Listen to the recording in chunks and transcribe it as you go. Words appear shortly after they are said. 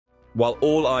While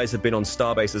all eyes have been on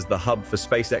Starbase as the hub for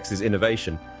SpaceX's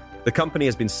innovation, the company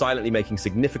has been silently making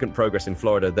significant progress in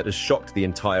Florida that has shocked the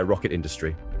entire rocket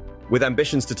industry. With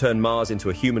ambitions to turn Mars into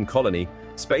a human colony,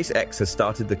 SpaceX has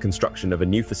started the construction of a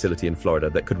new facility in Florida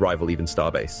that could rival even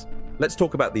Starbase. Let's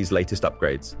talk about these latest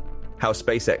upgrades, how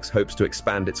SpaceX hopes to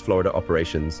expand its Florida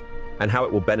operations, and how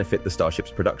it will benefit the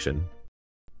Starship's production.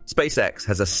 SpaceX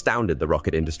has astounded the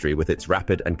rocket industry with its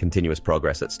rapid and continuous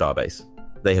progress at Starbase.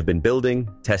 They have been building,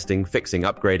 testing, fixing,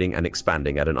 upgrading, and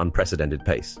expanding at an unprecedented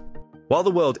pace. While the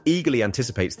world eagerly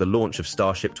anticipates the launch of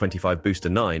Starship 25 Booster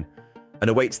 9 and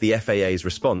awaits the FAA's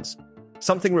response,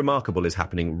 something remarkable is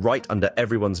happening right under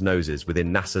everyone's noses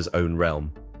within NASA's own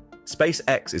realm.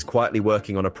 SpaceX is quietly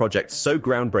working on a project so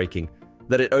groundbreaking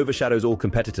that it overshadows all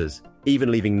competitors, even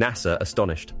leaving NASA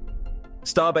astonished.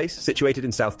 Starbase, situated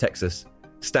in South Texas,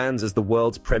 stands as the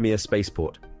world's premier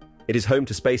spaceport. It is home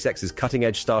to SpaceX's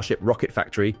cutting-edge Starship rocket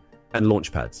factory and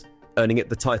launch pads, earning it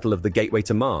the title of the Gateway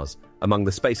to Mars among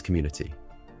the space community.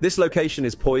 This location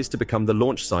is poised to become the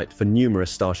launch site for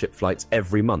numerous Starship flights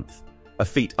every month, a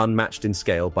feat unmatched in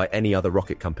scale by any other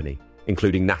rocket company,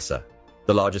 including NASA,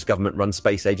 the largest government-run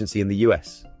space agency in the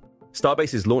US.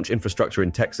 Starbase's launch infrastructure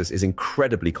in Texas is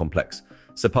incredibly complex,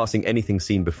 surpassing anything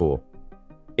seen before.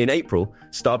 In April,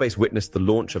 Starbase witnessed the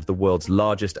launch of the world's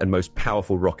largest and most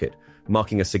powerful rocket,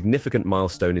 marking a significant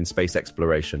milestone in space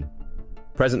exploration.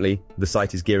 Presently, the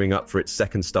site is gearing up for its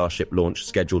second Starship launch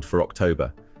scheduled for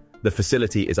October. The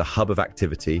facility is a hub of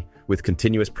activity, with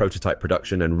continuous prototype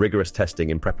production and rigorous testing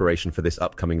in preparation for this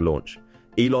upcoming launch.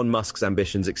 Elon Musk's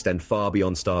ambitions extend far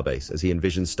beyond Starbase, as he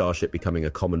envisions Starship becoming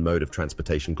a common mode of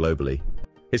transportation globally.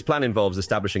 His plan involves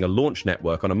establishing a launch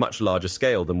network on a much larger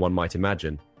scale than one might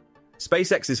imagine.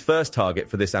 SpaceX's first target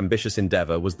for this ambitious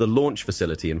endeavor was the launch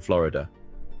facility in Florida.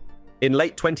 In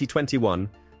late 2021,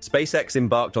 SpaceX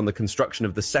embarked on the construction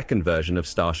of the second version of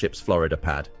Starship's Florida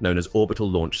pad, known as Orbital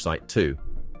Launch Site 2.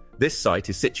 This site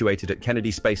is situated at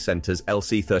Kennedy Space Center's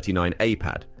LC-39A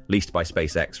pad, leased by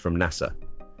SpaceX from NASA.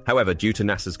 However, due to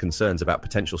NASA's concerns about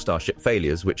potential Starship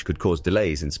failures, which could cause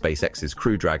delays in SpaceX's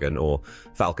Crew Dragon or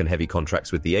Falcon Heavy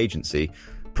contracts with the agency,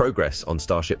 progress on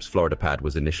Starship's Florida pad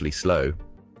was initially slow.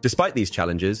 Despite these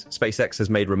challenges, SpaceX has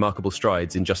made remarkable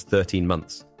strides in just 13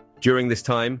 months. During this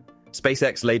time,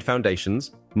 SpaceX laid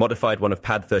foundations, modified one of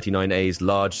Pad 39A's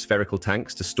large spherical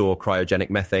tanks to store cryogenic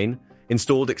methane,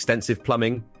 installed extensive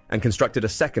plumbing, and constructed a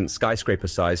second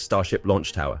skyscraper-sized Starship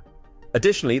launch tower.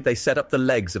 Additionally, they set up the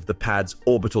legs of the pad's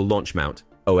orbital launch mount,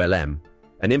 OLM,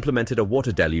 and implemented a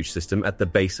water deluge system at the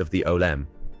base of the OLM.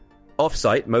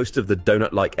 Off-site, most of the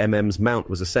donut-like MM's mount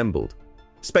was assembled.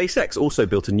 SpaceX also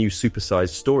built a new supersized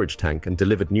storage tank and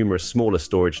delivered numerous smaller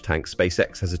storage tanks.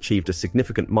 SpaceX has achieved a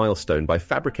significant milestone by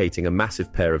fabricating a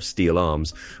massive pair of steel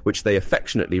arms, which they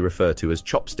affectionately refer to as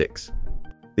chopsticks.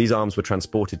 These arms were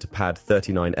transported to Pad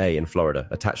 39A in Florida,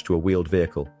 attached to a wheeled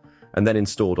vehicle, and then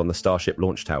installed on the Starship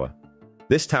launch tower.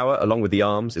 This tower, along with the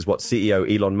arms, is what CEO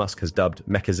Elon Musk has dubbed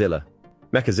Mechazilla.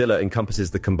 Mechazilla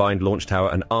encompasses the combined launch tower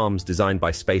and arms designed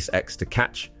by SpaceX to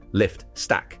catch, lift,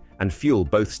 stack, and fuel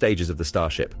both stages of the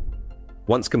Starship.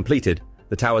 Once completed,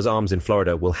 the tower's arms in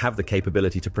Florida will have the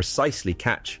capability to precisely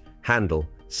catch, handle,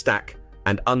 stack,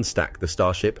 and unstack the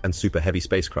Starship and Super Heavy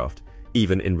spacecraft,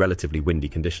 even in relatively windy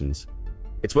conditions.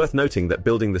 It's worth noting that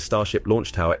building the Starship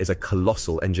launch tower is a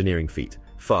colossal engineering feat,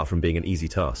 far from being an easy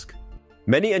task.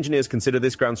 Many engineers consider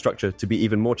this ground structure to be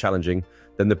even more challenging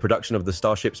than the production of the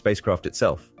Starship spacecraft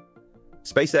itself.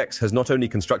 SpaceX has not only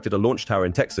constructed a launch tower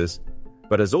in Texas,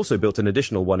 but has also built an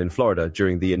additional one in Florida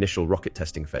during the initial rocket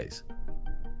testing phase.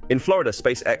 In Florida,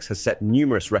 SpaceX has set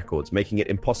numerous records, making it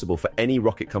impossible for any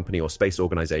rocket company or space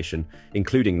organization,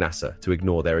 including NASA, to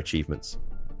ignore their achievements.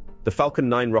 The Falcon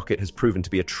 9 rocket has proven to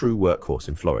be a true workhorse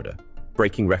in Florida,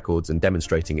 breaking records and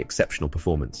demonstrating exceptional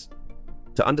performance.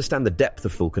 To understand the depth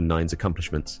of Falcon 9's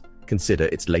accomplishments, consider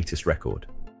its latest record.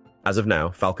 As of now,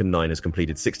 Falcon 9 has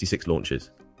completed 66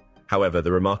 launches. However,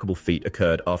 the remarkable feat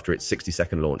occurred after its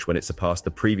 60-second launch, when it surpassed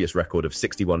the previous record of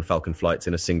 61 Falcon flights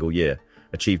in a single year,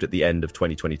 achieved at the end of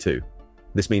 2022.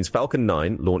 This means Falcon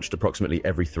 9 launched approximately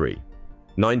every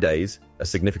 9 days, a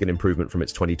significant improvement from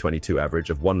its 2022 average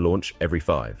of one launch every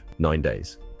 9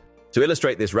 days. To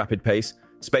illustrate this rapid pace,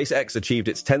 SpaceX achieved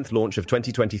its 10th launch of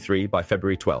 2023 by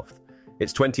February 12th,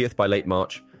 its 20th by late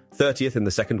March, 30th in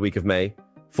the second week of May,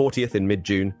 40th in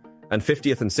mid-June, and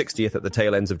 50th and 60th at the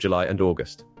tail ends of July and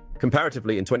August.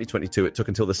 Comparatively, in 2022, it took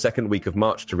until the second week of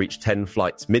March to reach 10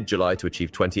 flights, mid-July to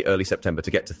achieve 20, early September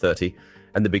to get to 30,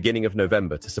 and the beginning of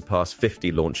November to surpass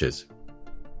 50 launches.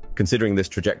 Considering this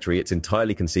trajectory, it's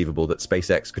entirely conceivable that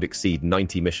SpaceX could exceed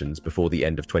 90 missions before the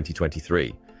end of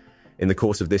 2023. In the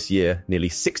course of this year, nearly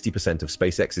 60% of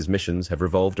SpaceX's missions have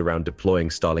revolved around deploying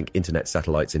Starlink internet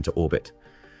satellites into orbit.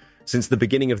 Since the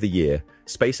beginning of the year,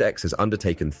 SpaceX has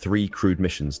undertaken 3 crewed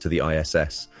missions to the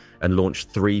ISS and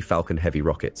launched 3 Falcon Heavy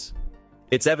rockets.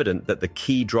 It's evident that the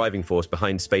key driving force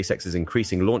behind SpaceX's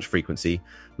increasing launch frequency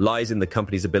lies in the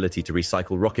company's ability to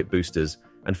recycle rocket boosters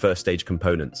and first-stage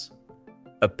components.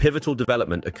 A pivotal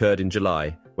development occurred in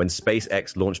July when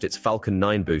SpaceX launched its Falcon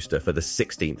 9 booster for the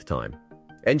 16th time.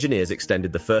 Engineers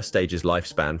extended the first stage's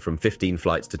lifespan from 15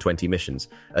 flights to 20 missions,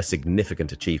 a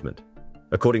significant achievement.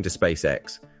 According to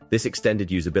SpaceX, this extended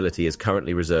usability is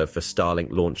currently reserved for Starlink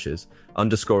launches,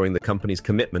 underscoring the company's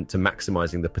commitment to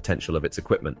maximizing the potential of its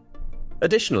equipment.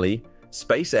 Additionally,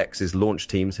 SpaceX's launch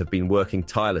teams have been working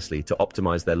tirelessly to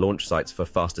optimize their launch sites for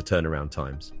faster turnaround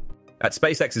times. At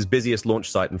SpaceX's busiest launch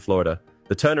site in Florida,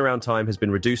 the turnaround time has been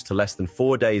reduced to less than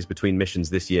 4 days between missions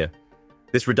this year.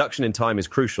 This reduction in time is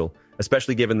crucial,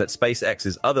 especially given that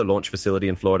SpaceX's other launch facility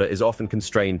in Florida is often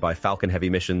constrained by Falcon Heavy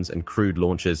missions and crewed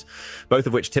launches, both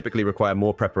of which typically require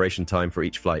more preparation time for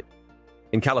each flight.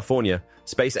 In California,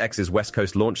 SpaceX's West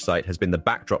Coast launch site has been the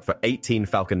backdrop for 18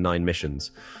 Falcon 9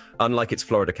 missions. Unlike its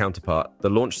Florida counterpart, the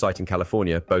launch site in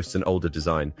California boasts an older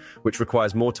design, which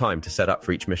requires more time to set up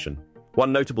for each mission.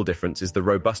 One notable difference is the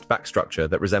robust back structure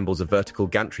that resembles a vertical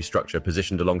gantry structure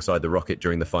positioned alongside the rocket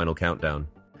during the final countdown.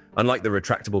 Unlike the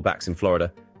retractable backs in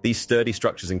Florida, these sturdy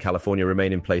structures in California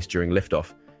remain in place during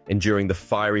liftoff, enduring the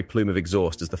fiery plume of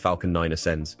exhaust as the Falcon 9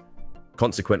 ascends.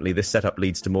 Consequently, this setup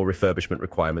leads to more refurbishment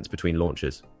requirements between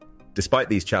launches. Despite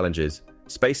these challenges,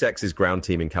 SpaceX's ground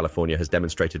team in California has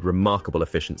demonstrated remarkable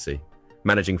efficiency,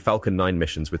 managing Falcon 9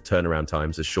 missions with turnaround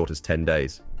times as short as 10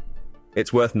 days.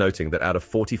 It's worth noting that out of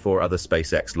 44 other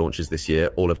SpaceX launches this year,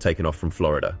 all have taken off from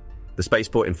Florida. The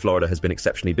spaceport in Florida has been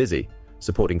exceptionally busy,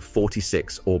 supporting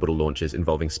 46 orbital launches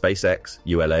involving SpaceX,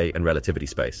 ULA, and Relativity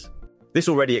Space. This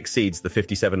already exceeds the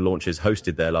 57 launches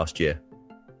hosted there last year.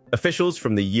 Officials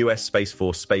from the U.S. Space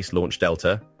Force Space Launch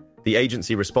Delta, the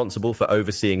agency responsible for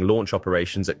overseeing launch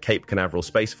operations at Cape Canaveral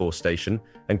Space Force Station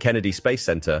and Kennedy Space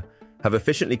Center, have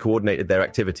efficiently coordinated their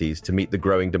activities to meet the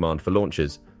growing demand for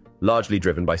launches, largely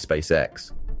driven by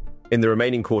SpaceX. In the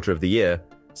remaining quarter of the year,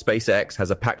 SpaceX has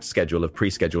a packed schedule of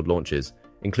pre-scheduled launches,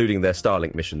 including their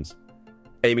Starlink missions,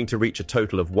 aiming to reach a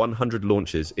total of 100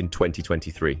 launches in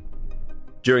 2023.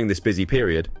 During this busy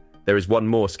period, there is one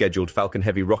more scheduled Falcon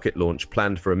Heavy rocket launch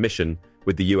planned for a mission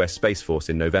with the US Space Force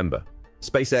in November.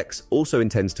 SpaceX also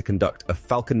intends to conduct a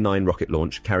Falcon 9 rocket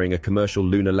launch carrying a commercial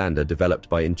lunar lander developed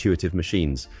by Intuitive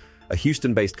Machines, a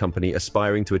Houston-based company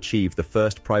aspiring to achieve the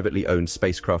first privately owned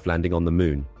spacecraft landing on the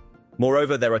Moon.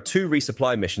 Moreover, there are 2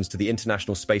 resupply missions to the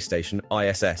International Space Station,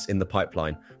 ISS, in the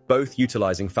pipeline, both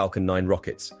utilizing Falcon 9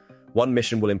 rockets. One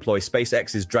mission will employ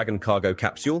SpaceX's Dragon cargo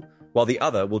capsule, while the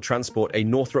other will transport a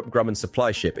Northrop Grumman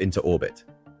supply ship into orbit.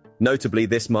 Notably,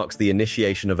 this marks the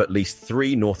initiation of at least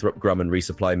 3 Northrop Grumman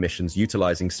resupply missions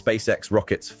utilizing SpaceX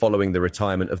rockets following the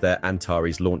retirement of their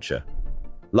Antares launcher.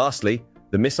 Lastly,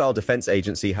 the Missile Defense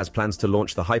Agency has plans to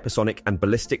launch the Hypersonic and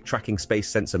Ballistic Tracking Space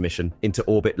Sensor mission into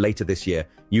orbit later this year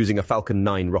using a Falcon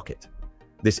 9 rocket.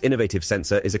 This innovative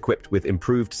sensor is equipped with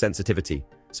improved sensitivity,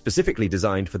 specifically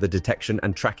designed for the detection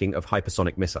and tracking of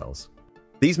hypersonic missiles.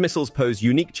 These missiles pose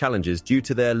unique challenges due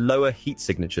to their lower heat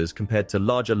signatures compared to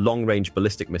larger long-range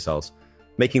ballistic missiles,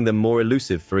 making them more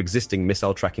elusive for existing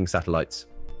missile tracking satellites.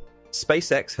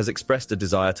 SpaceX has expressed a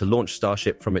desire to launch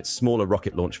Starship from its smaller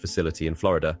rocket launch facility in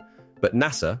Florida, but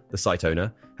NASA, the site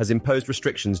owner, has imposed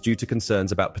restrictions due to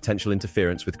concerns about potential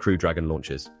interference with Crew Dragon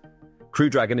launches. Crew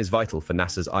Dragon is vital for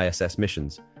NASA's ISS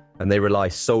missions, and they rely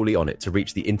solely on it to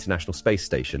reach the International Space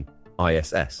Station,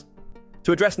 ISS.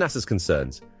 To address NASA's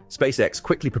concerns, SpaceX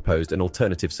quickly proposed an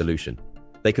alternative solution.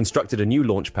 They constructed a new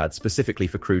launch pad specifically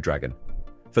for Crew Dragon.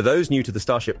 For those new to the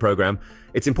Starship program,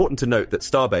 it's important to note that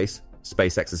Starbase,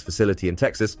 SpaceX's facility in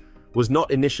Texas, was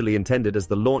not initially intended as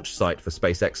the launch site for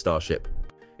SpaceX Starship.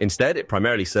 Instead, it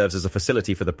primarily serves as a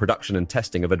facility for the production and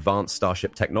testing of advanced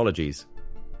Starship technologies.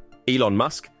 Elon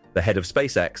Musk, the head of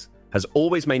SpaceX, has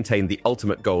always maintained the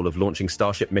ultimate goal of launching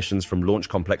Starship missions from Launch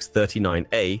Complex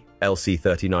 39A,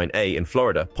 LC-39A in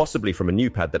Florida, possibly from a new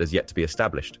pad that has yet to be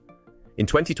established. In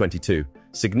 2022,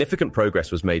 significant progress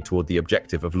was made toward the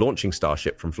objective of launching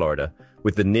Starship from Florida,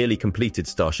 with the nearly completed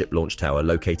Starship launch tower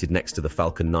located next to the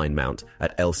Falcon 9 mount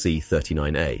at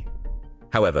LC-39A.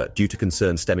 However, due to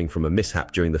concerns stemming from a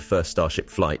mishap during the first Starship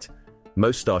flight,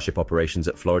 most Starship operations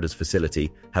at Florida's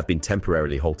facility have been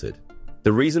temporarily halted.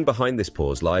 The reason behind this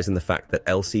pause lies in the fact that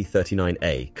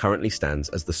LC-39A currently stands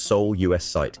as the sole US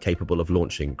site capable of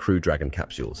launching Crew Dragon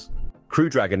capsules. Crew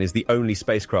Dragon is the only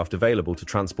spacecraft available to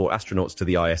transport astronauts to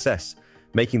the ISS,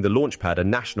 making the launch pad a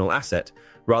national asset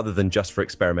rather than just for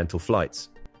experimental flights.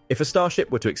 If a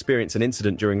Starship were to experience an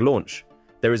incident during launch,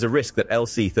 there is a risk that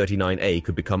LC-39A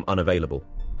could become unavailable.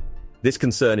 This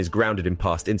concern is grounded in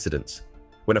past incidents.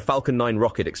 When a Falcon 9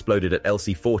 rocket exploded at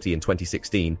LC-40 in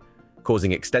 2016,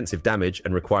 causing extensive damage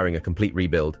and requiring a complete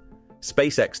rebuild,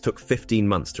 SpaceX took 15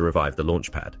 months to revive the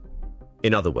launch pad.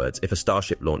 In other words, if a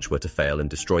Starship launch were to fail and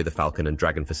destroy the Falcon and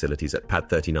Dragon facilities at Pad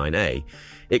 39A,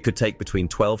 it could take between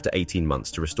 12 to 18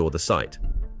 months to restore the site,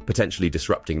 potentially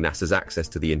disrupting NASA's access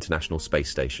to the International Space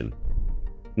Station.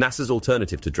 NASA's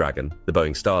alternative to Dragon, the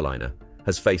Boeing Starliner,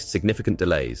 has faced significant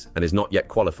delays and is not yet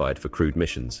qualified for crewed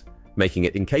missions, making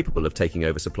it incapable of taking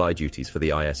over supply duties for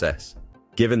the ISS.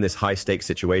 Given this high-stakes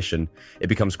situation, it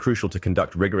becomes crucial to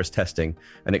conduct rigorous testing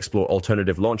and explore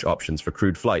alternative launch options for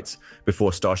crewed flights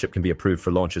before Starship can be approved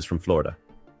for launches from Florida.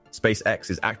 SpaceX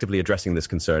is actively addressing this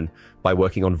concern by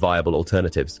working on viable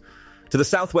alternatives. To the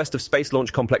southwest of Space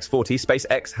Launch Complex 40,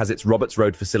 SpaceX has its Roberts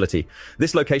Road facility.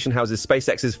 This location houses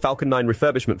SpaceX's Falcon 9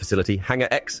 refurbishment facility, Hangar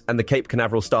X, and the Cape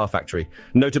Canaveral Star Factory.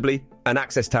 Notably, an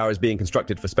access tower is being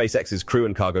constructed for SpaceX's Crew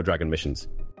and Cargo Dragon missions.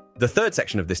 The third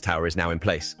section of this tower is now in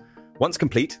place. Once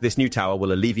complete, this new tower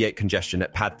will alleviate congestion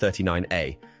at Pad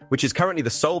 39A, which is currently the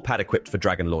sole pad equipped for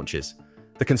Dragon launches.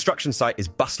 The construction site is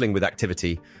bustling with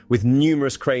activity, with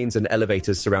numerous cranes and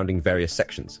elevators surrounding various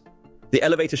sections. The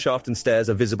elevator shaft and stairs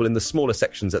are visible in the smaller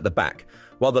sections at the back,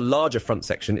 while the larger front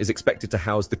section is expected to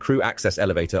house the crew access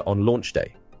elevator on launch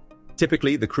day.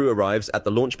 Typically, the crew arrives at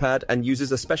the launch pad and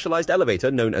uses a specialized elevator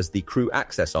known as the crew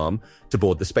access arm to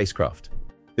board the spacecraft.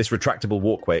 This retractable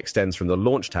walkway extends from the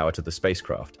launch tower to the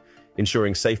spacecraft,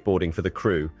 ensuring safe boarding for the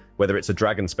crew, whether it's a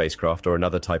Dragon spacecraft or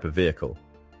another type of vehicle.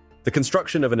 The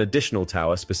construction of an additional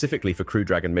tower specifically for Crew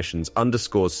Dragon missions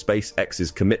underscores SpaceX's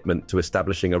commitment to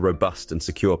establishing a robust and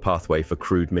secure pathway for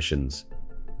crewed missions.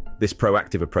 This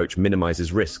proactive approach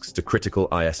minimizes risks to critical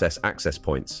ISS access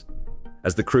points.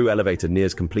 As the crew elevator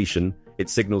nears completion, it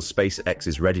signals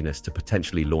SpaceX's readiness to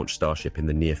potentially launch Starship in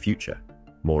the near future.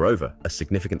 Moreover, a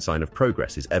significant sign of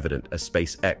progress is evident as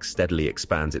SpaceX steadily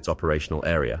expands its operational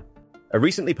area. A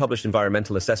recently published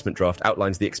environmental assessment draft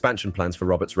outlines the expansion plans for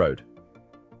Roberts Road.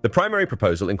 The primary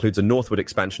proposal includes a northward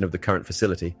expansion of the current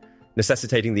facility,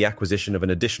 necessitating the acquisition of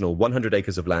an additional 100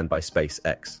 acres of land by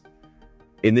SpaceX.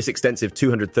 In this extensive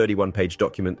 231-page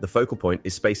document, the focal point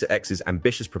is SpaceX's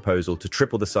ambitious proposal to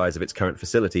triple the size of its current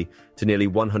facility to nearly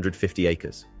 150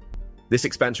 acres. This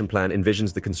expansion plan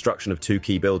envisions the construction of two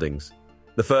key buildings.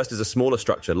 The first is a smaller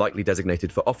structure likely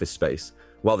designated for office space,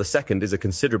 while the second is a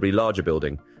considerably larger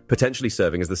building, potentially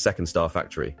serving as the second Star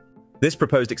Factory. This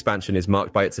proposed expansion is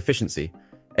marked by its efficiency,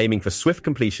 aiming for swift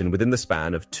completion within the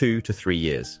span of 2 to 3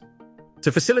 years.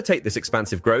 To facilitate this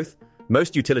expansive growth,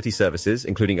 most utility services,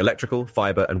 including electrical,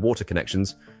 fiber, and water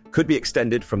connections, could be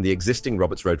extended from the existing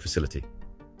Roberts Road facility.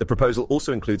 The proposal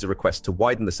also includes a request to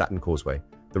widen the Saturn Causeway,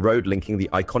 the road linking the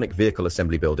iconic vehicle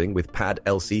assembly building with pad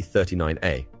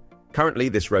LC-39A. Currently,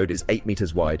 this road is 8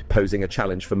 meters wide, posing a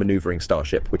challenge for maneuvering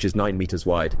Starship, which is 9 meters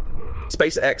wide.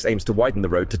 SpaceX aims to widen the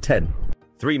road to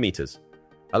 3 meters,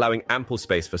 allowing ample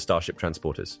space for Starship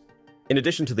transporters. In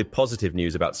addition to the positive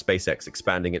news about SpaceX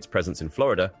expanding its presence in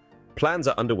Florida, plans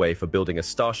are underway for building a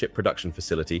Starship production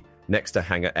facility next to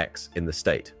Hangar X in the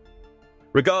state.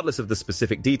 Regardless of the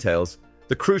specific details,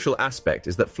 the crucial aspect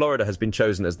is that Florida has been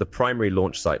chosen as the primary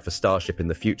launch site for Starship in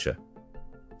the future.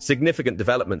 Significant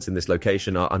developments in this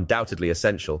location are undoubtedly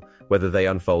essential, whether they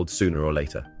unfold sooner or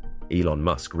later. Elon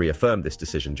Musk reaffirmed this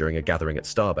decision during a gathering at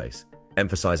Starbase,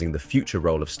 emphasizing the future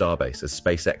role of Starbase as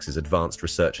SpaceX's advanced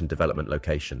research and development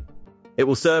location. It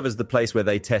will serve as the place where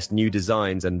they test new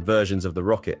designs and versions of the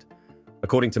rocket.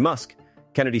 According to Musk,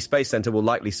 Kennedy Space Center will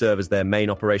likely serve as their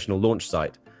main operational launch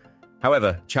site.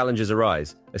 However, challenges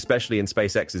arise, especially in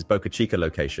SpaceX's Boca Chica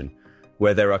location,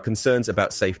 where there are concerns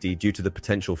about safety due to the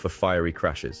potential for fiery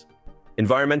crashes.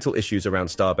 Environmental issues around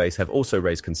Starbase have also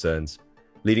raised concerns,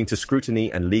 leading to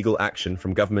scrutiny and legal action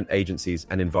from government agencies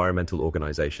and environmental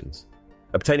organizations.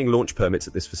 Obtaining launch permits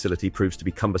at this facility proves to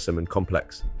be cumbersome and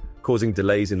complex, causing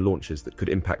delays in launches that could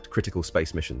impact critical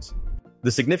space missions.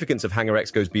 The significance of Hangar X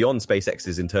goes beyond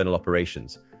SpaceX's internal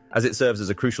operations, as it serves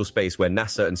as a crucial space where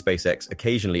NASA and SpaceX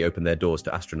occasionally open their doors to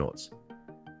astronauts.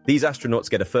 These astronauts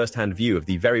get a first-hand view of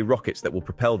the very rockets that will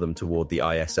propel them toward the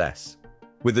ISS.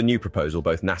 With the new proposal,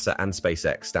 both NASA and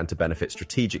SpaceX stand to benefit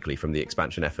strategically from the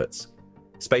expansion efforts.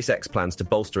 SpaceX plans to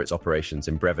bolster its operations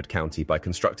in Brevard County by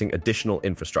constructing additional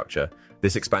infrastructure.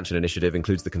 This expansion initiative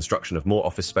includes the construction of more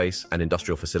office space and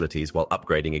industrial facilities while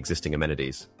upgrading existing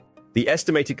amenities. The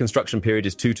estimated construction period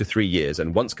is 2 to 3 years,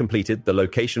 and once completed, the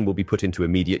location will be put into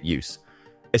immediate use.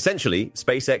 Essentially,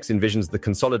 SpaceX envisions the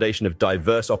consolidation of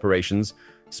diverse operations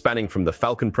spanning from the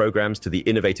Falcon programs to the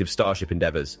innovative Starship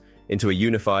endeavors into a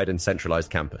unified and centralized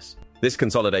campus. This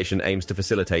consolidation aims to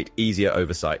facilitate easier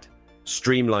oversight,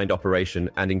 streamlined operation,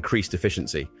 and increased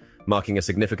efficiency, marking a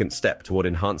significant step toward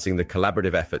enhancing the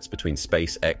collaborative efforts between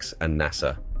SpaceX and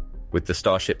NASA. With the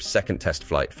Starship's second test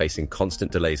flight facing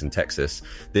constant delays in Texas,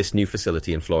 this new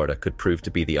facility in Florida could prove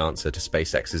to be the answer to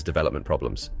SpaceX's development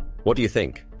problems. What do you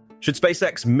think? Should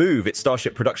SpaceX move its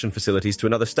Starship production facilities to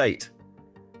another state?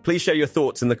 Please share your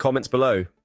thoughts in the comments below.